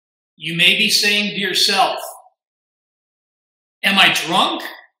You may be saying to yourself, am I drunk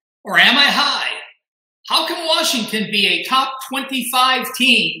or am I high? How can Washington be a top 25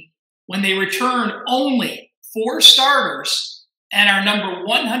 team when they return only 4 starters and are number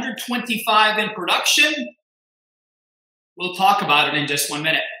 125 in production? We'll talk about it in just 1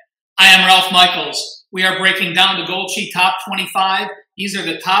 minute. I am Ralph Michaels. We are breaking down the Gold Sheet Top 25. These are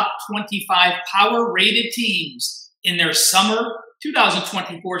the top 25 power-rated teams in their summer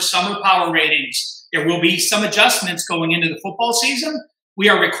 2024 summer power ratings. There will be some adjustments going into the football season. We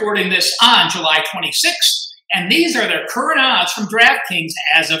are recording this on July 26th, and these are their current odds from DraftKings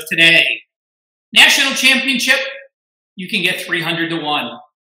as of today. National Championship, you can get 300 to 1.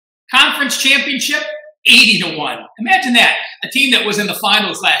 Conference Championship, 80 to 1. Imagine that. A team that was in the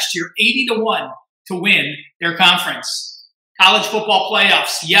finals last year, 80 to 1 to win their conference. College football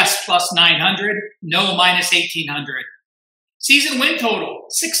playoffs, yes, plus 900, no, minus 1,800. Season win total,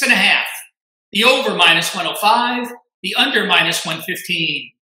 6.5. The over, minus 105. The under, minus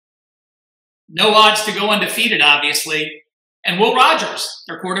 115. No odds to go undefeated, obviously. And Will Rogers,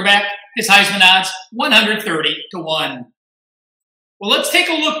 their quarterback, his Heisman odds, 130 to 1. Well, let's take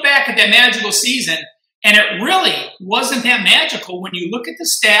a look back at that magical season. And it really wasn't that magical when you look at the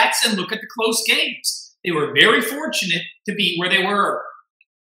stats and look at the close games. They were very fortunate to be where they were.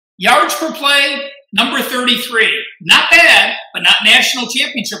 Yards per play, number 33. Not bad, but not national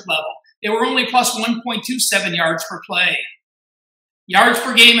championship level. They were only plus 1.27 yards per play. Yards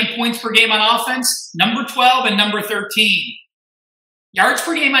per game and points per game on offense, number 12 and number 13. Yards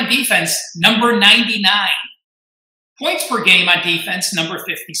per game on defense, number 99. Points per game on defense, number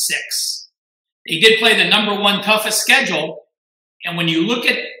 56. They did play the number 1 toughest schedule. And when you look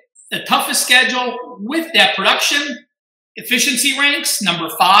at the toughest schedule with that production, efficiency ranks, number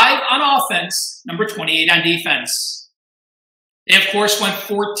 5 on offense, number 28 on defense. They, of course, went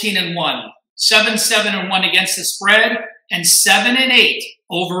 14-1, 7-7-1 against the spread, and 7-8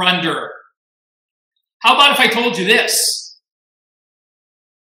 over-under. How about if I told you this?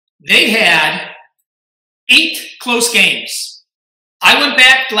 They had 8 close games. I went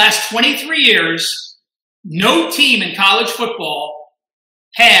back the last 23 years. No team in college football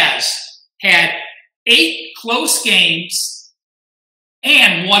has had 8 close games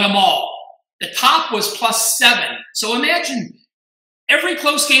and won them all. The top was plus 7. So imagine every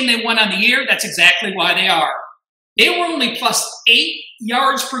close game they won on the year, that's exactly why they are. They were only plus 8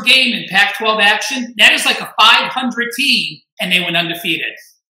 yards per game in Pac-12 action. That is like a 500 team, and they went undefeated.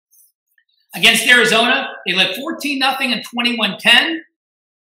 Against Arizona, they led 14-0 and 21-10.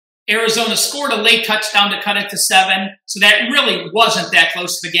 Arizona scored a late touchdown to cut it to 7, so that really wasn't that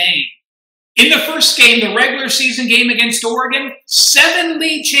close of a game. In the first game, the regular season game against Oregon, 7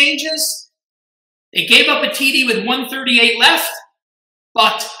 lead changes. They gave up a TD with 1:38 left,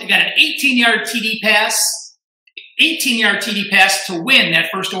 but they got an 18-yard TD pass, to win that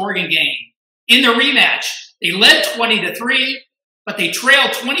first Oregon game. In the rematch, they led 20-3, but they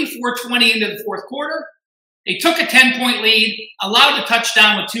trailed 24-20 into the fourth quarter. They took a 10-point lead, allowed a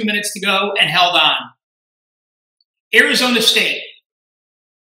touchdown with 2 minutes to go, and held on. Arizona State.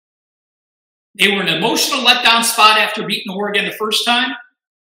 They were in an emotional letdown spot after beating Oregon the first time.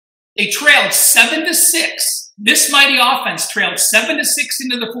 They trailed 7-6. This mighty offense trailed 7-6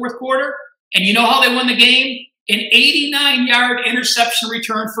 into the fourth quarter. And you know how they won the game? An 89-yard interception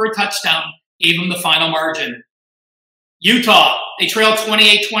return for a touchdown gave them the final margin. Utah, they trailed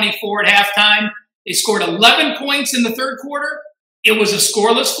 28-24 at halftime. They scored 11 points in the third quarter. It was a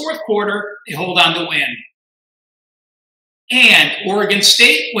scoreless fourth quarter. They hold on to win. And Oregon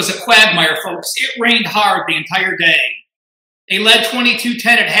State was a quagmire, folks. It rained hard the entire day. They led 22-10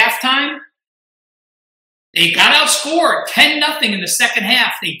 at halftime. They got outscored 10-0 in the second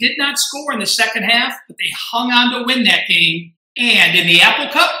half. They did not score in the second half, but they hung on to win that game. And in the Apple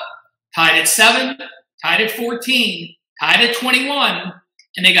Cup, tied at 7, tied at 14, tied at 21,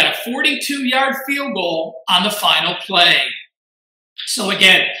 and they got a 42-yard field goal on the final play. So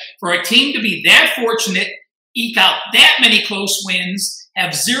again, for a team to be that fortunate, eke out that many close wins,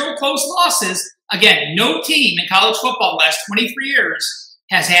 have 0 close losses, again, no team in college football the last 23 years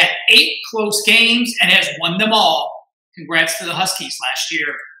has had 8 close games and has won them all. Congrats to the Huskies last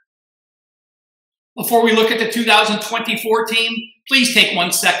year. Before we look at the 2024 team, please take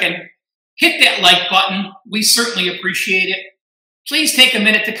 1 second. Hit that like button. We certainly appreciate it. Please take a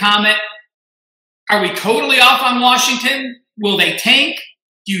minute to comment. Are we totally off on Washington? Will they tank?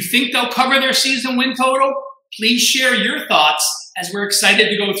 Do you think they'll cover their season win total? Please share your thoughts as we're excited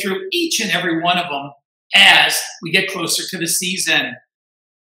to go through each and every one of them as we get closer to the season.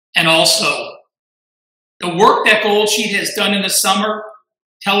 And also, the work that Gold Sheet has done in the summer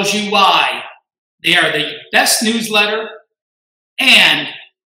tells you why they are the best newsletter and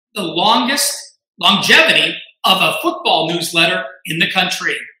the longest longevity of a football newsletter in the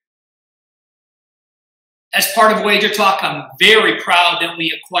country. As part of Wager Talk, I'm very proud that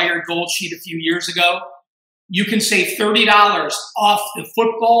we acquired Gold Sheet a few years ago. You can save $30 off the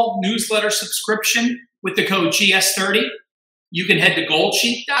football newsletter subscription with the code GS30. You can head to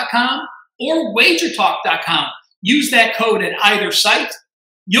goldsheet.com or wagertalk.com. Use that code at either site.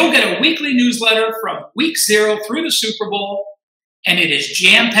 You'll get a weekly newsletter from week 0 through the Super Bowl, and it is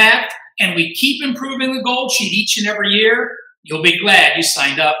jam-packed, and we keep improving the Gold Sheet each and every year. You'll be glad you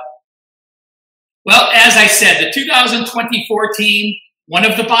signed up. Well, as I said, the 2024 team, one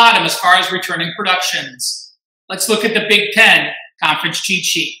of the bottom as far as returning productions. Let's look at the Big Ten conference cheat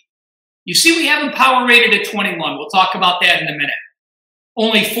sheet. You see we have them power rated at 21. We'll talk about that in a minute.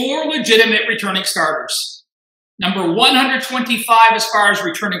 Only 4 legitimate returning starters. Number 125 as far as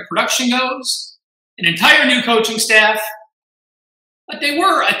returning production goes. An entire new coaching staff. But they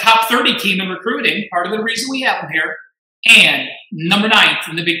were a top 30 team in recruiting, part of the reason we have them here. And number 9th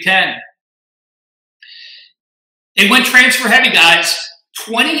in the Big Ten. They went transfer heavy, guys.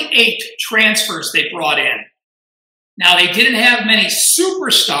 28 transfers they brought in. Now, they didn't have many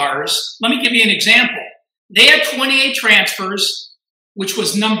superstars. Let me give you an example. They had 28 transfers, which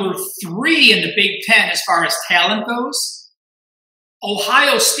was number 3 in the Big Ten as far as talent goes.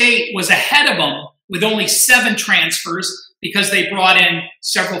 Ohio State was ahead of them with only 7 transfers because they brought in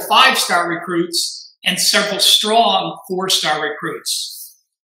several 5-star recruits and several strong 4-star recruits.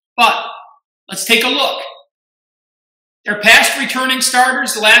 But let's take a look. Their past returning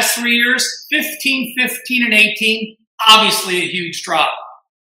starters the last 3 years, 15, 15, and 18, obviously a huge drop.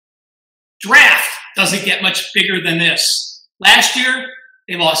 Draft doesn't get much bigger than this. Last year,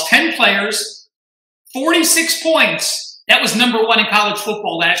 they lost 10 players, 46 points. That was number 1 in college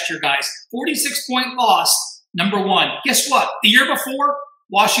football last year, guys. 46-point loss, number 1. Guess what? The year before,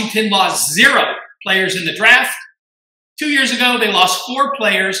 Washington lost 0 players in the draft. 2 years ago, they lost 4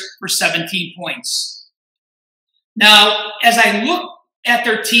 players for 17 points. Now, as I look at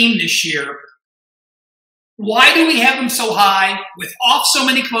their team this year, why do we have them so high with off so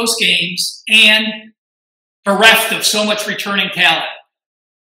many close games and bereft of so much returning talent?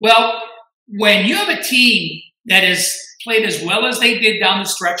 Well, when you have a team that has played as well as they did down the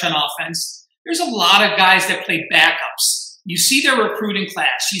stretch on offense, there's a lot of guys that play backups. You see their recruiting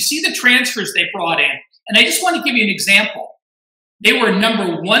class. You see the transfers they brought in. And I just want to give you an example. They were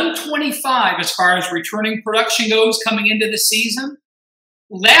number 125 as far as returning production goes coming into the season.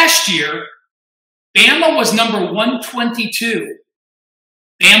 Last year, Bama was number 122.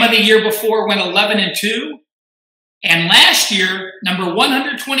 Bama the year before went 11-2. And last year, number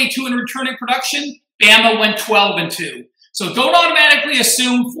 122 in returning production, Bama went 12-2. So don't automatically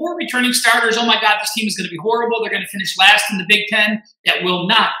assume 4 returning starters, oh my God, this team is going to be horrible. They're going to finish last in the Big Ten. That will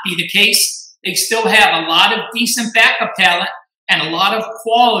not be the case. They still have a lot of decent backup talent and a lot of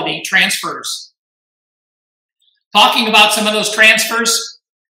quality transfers. Talking about some of those transfers,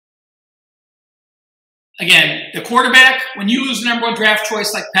 again, the quarterback, when you lose the number 1 draft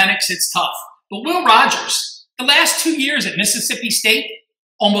choice like Penix, it's tough. But Will Rogers, the last 2 years at Mississippi State,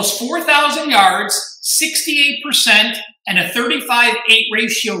 almost 4,000 yards, 68%, and a 35-8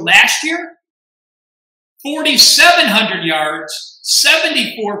 ratio last year. 4,700 yards,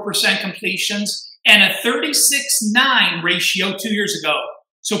 74% completions, and a 36-9 ratio 2 years ago.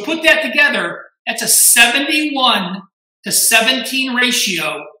 So put that together, that's a 71-17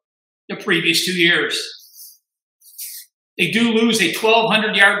 ratio the previous 2 years. They do lose a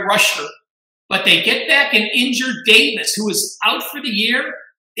 1,200-yard rusher, but they get back an injured Davis, who was out for the year.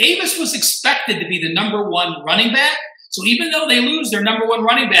 Davis was expected to be the number 1 running back, so even though they lose their number 1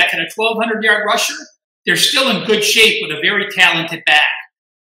 running back and a 1,200-yard rusher, they're still in good shape with a very talented back.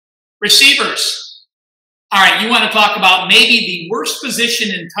 Receivers. All right, you want to talk about maybe the worst position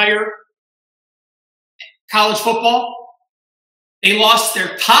in entire college football? They lost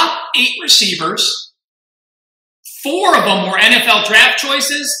their top 8 receivers. 4 of them were NFL draft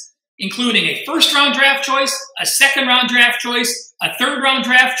choices, including a first-round draft choice, a second-round draft choice, a third-round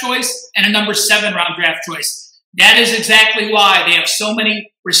draft choice, and a number 7-round draft choice. That is exactly why they have so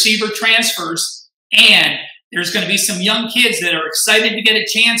many receiver transfers, and there's going to be some young kids that are excited to get a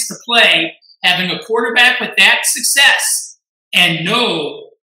chance to play. Having a quarterback with that success and no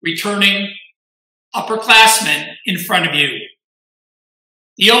returning upperclassmen in front of you.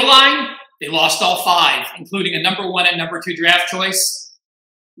 The O-line, they lost all 5, including a number 1 and number 2 draft choice.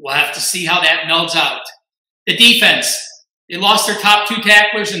 We'll have to see how that melds out. The defense, they lost their top 2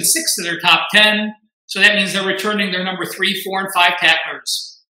 tacklers and 6 of their top 10. So that means they're returning their number 3, 4, and 5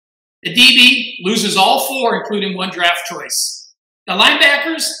 tacklers. The DB loses all 4, including 1 draft choice. The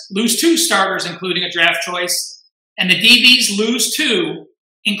linebackers lose 2 starters, including a draft choice. And the DBs lose 2,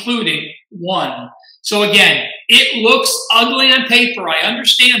 including 1. So again, it looks ugly on paper. I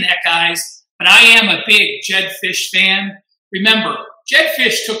understand that, guys. But I am a big Jedd Fisch fan. Remember, Jedd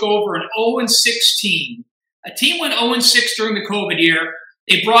Fisch took over an 0-6 team. A team went 0-6 during the COVID year.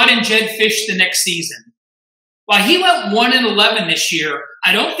 They brought in Jedd Fisch the next season. While he went 1-11 this year,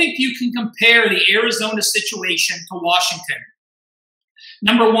 I don't think you can compare the Arizona situation to Washington.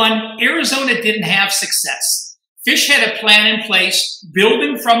 Number one, Arizona didn't have success. Fisch had a plan in place,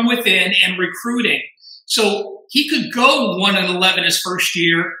 building from within and recruiting. So he could go 1-11 his first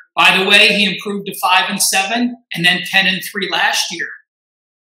year. By the way, he improved to 5-7 and then 10-3 last year.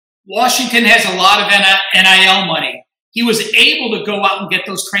 Washington has a lot of NIL money. He was able to go out and get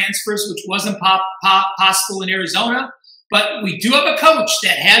those transfers, which wasn't possible in Arizona. But we do have a coach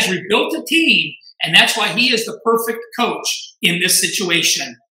that has rebuilt a team, and that's why he is the perfect coach in this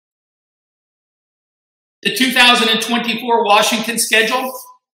situation. The 2024 Washington schedule,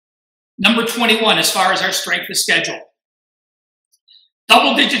 number 21 as far as our strength of schedule.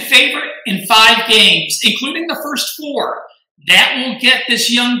 Double-digit favorite in 5 games, including the first 4. That will get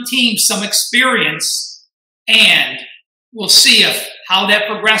this young team some experience, and we'll see how that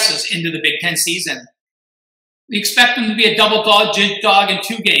progresses into the Big Ten season. We expect them to be a double dog in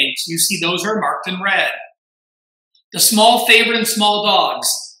 2 games. You see those are marked in red. The small favorite and small dogs,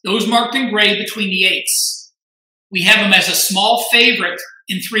 those marked in gray between the 8s. We have them as a small favorite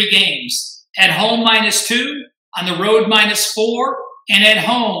in 3 games. At home, -2, on the road, -4, and at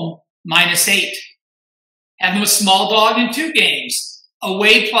home, -8. Have them a small dog in 2 games,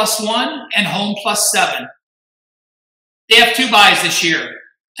 away +1 and home +7. They have 2 byes this year,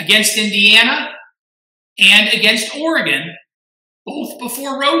 against Indiana and against Oregon, both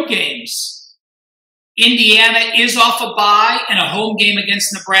before road games. Indiana is off a bye and a home game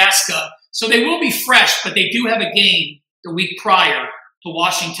against Nebraska, so they will be fresh, but they do have a game the week prior to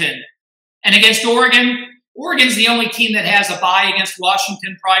Washington. And against Oregon, Oregon's the only team that has a bye against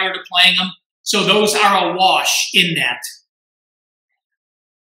Washington prior to playing them, so those are a wash in that.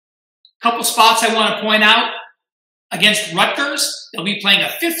 Couple spots I want to point out. Against Rutgers, they'll be playing a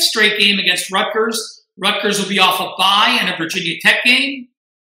 5th straight game against Rutgers. Rutgers will be off a bye and a Virginia Tech game.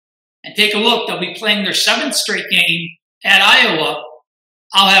 And take a look, they'll be playing their 7th straight game at Iowa.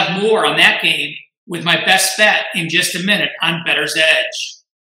 I'll have more on that game with my best bet in just a minute on Bettor's Edge.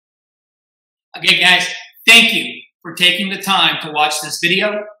 Again, guys, thank you for taking the time to watch this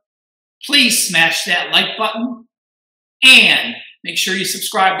video. Please smash that like button and make sure you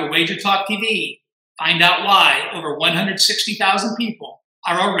subscribe to Wager Talk TV. Find out why over 160,000 people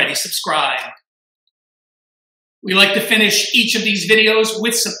are already subscribed. We like to finish each of these videos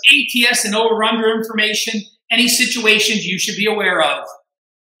with some ATS and over-under information, any situations you should be aware of.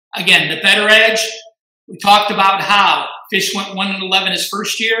 Again, the Bettor Edge, we talked about how Fisch went 1-11 his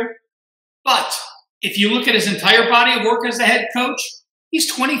first year. But if you look at his entire body of work as a head coach,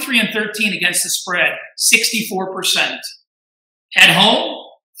 he's 23-13 against the spread, 64%. At home,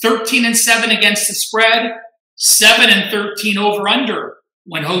 13-7 against the spread, 7-13 over-under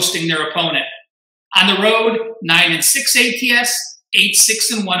when hosting their opponent. On the road, 9-6 ATS,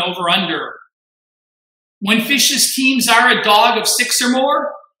 8-6-1 over-under. When Fisch's teams are a dog of 6 or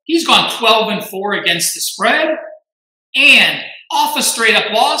more, he's gone 12-4 against the spread. And off a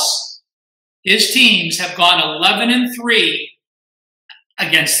straight-up loss, his teams have gone 11-3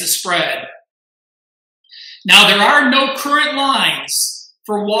 against the spread. Now, there are no current lines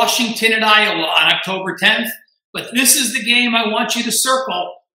for Washington and Iowa on October 10th, but this is the game I want you to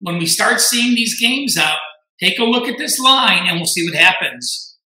circle. When we start seeing these games out, take a look at this line and we'll see what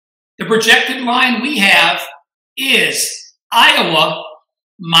happens. The projected line we have is Iowa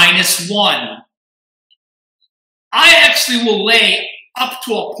 -1. I actually will lay up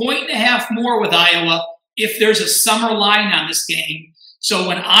to 1.5 points more with Iowa if there's a summer line on this game. So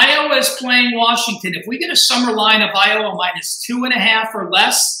when Iowa is playing Washington, if we get a summer line of Iowa -2.5 or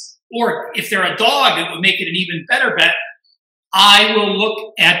less, or if they're a dog, it would make it an even better bet. I will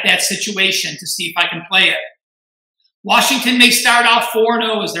look at that situation to see if I can play it. Washington may start out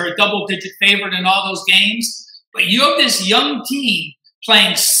 4-0 as they're a double-digit favorite in all those games, but you have this young team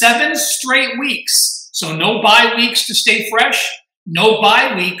playing 7 straight weeks, so no bye weeks to stay fresh, no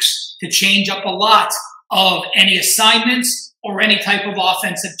bye weeks to change up a lot of any assignments or any type of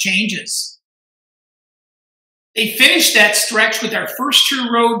offensive changes. They finished that stretch with their first true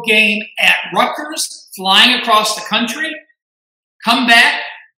road game at Rutgers, flying across the country, come back,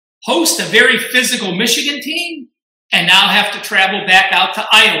 host a very physical Michigan team, and now have to travel back out to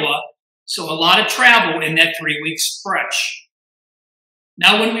Iowa So a lot of travel in that 3-week stretch.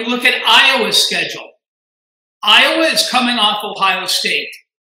 Now, when we look at Iowa's schedule, Iowa is coming off Ohio State.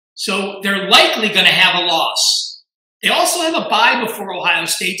 So they're likely going to have a loss. They also have a bye before Ohio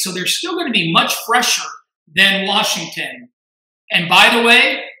State, so they're still going to be much fresher than Washington. And by the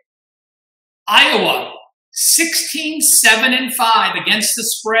way, Iowa, 16-7-5 against the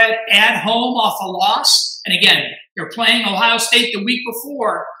spread at home off a loss. And again, they're playing Ohio State the week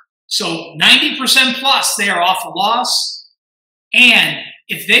before. So 90% plus, they are off a loss. And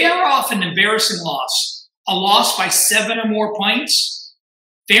if they are off an embarrassing loss, a loss by 7 or more points,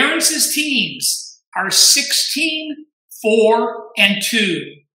 Ferentz's teams are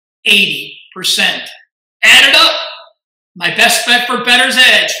 16-4-2, 80%. Add it up. My best bet for bettor's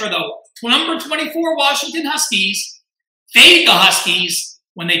edge for the number 24 Washington Huskies, fade the Huskies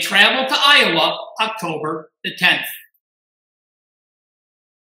when they travel to Iowa October the 10th.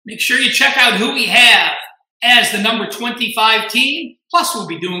 Make sure you check out who we have as the number 25 team. Plus, we'll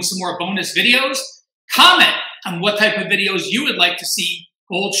be doing some more bonus videos. Comment on what type of videos you would like to see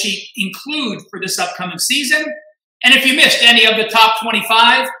Gold Sheet include for this upcoming season. And if you missed any of the top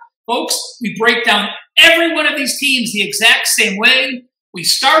 25, folks, we break down every one of these teams the exact same way. We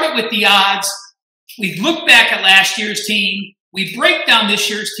started with the odds. We look back at last year's team. We break down this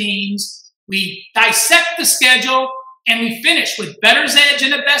year's teams. We dissect the schedule. And we finish with bettor's edge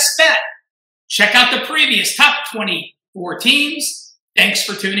and a best bet. Check out the previous top 24 teams. Thanks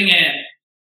for tuning in.